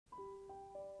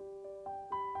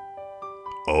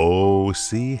Oh,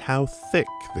 see how thick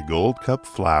the Goldcup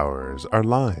flowers are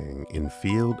lying in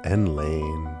field and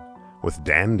lane, with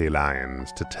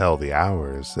dandelions to tell the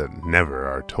hours that never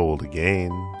are told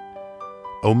again.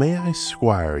 Oh, may I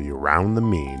squire you round the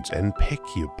meads and pick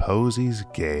you posies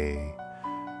gay?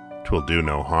 'Twill do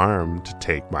no harm to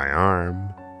take my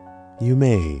arm. You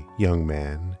may, young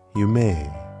man, you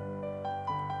may.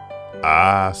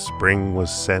 Ah, spring was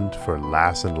sent for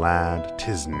lass and lad,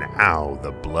 'tis now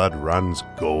the blood runs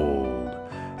gold,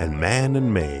 and man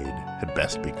and maid had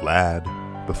best be glad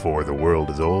before the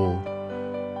world is old.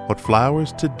 What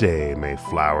flowers today may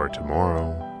flower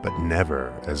tomorrow, but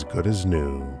never as good as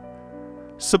new.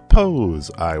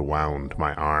 Suppose I wound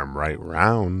my arm right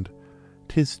round,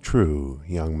 'tis true,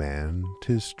 young man,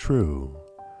 'tis true.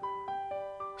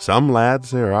 Some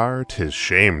lads there are, 'tis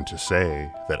shame to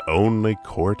say, that only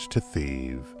court to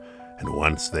thieve, and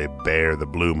once they bear the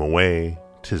bloom away,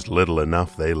 'tis little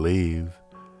enough they leave.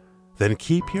 Then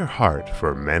keep your heart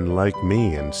for men like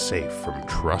me, and safe from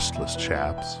trustless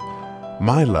chaps.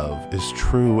 My love is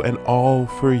true and all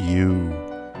for you.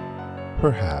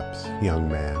 Perhaps, young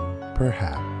man,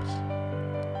 perhaps.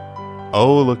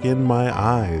 Oh, look in my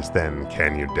eyes, then,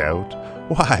 can you doubt?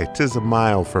 Why, 'tis a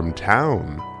mile from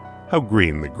town. How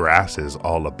green the grass is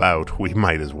all about, we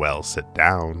might as well sit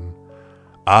down.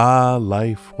 Ah,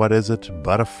 life, what is it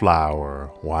but a flower?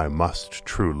 Why must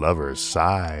true lovers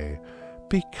sigh?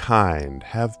 Be kind,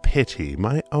 have pity,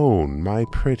 my own, my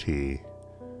pretty.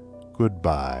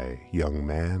 Goodbye, young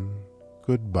man,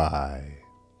 goodbye.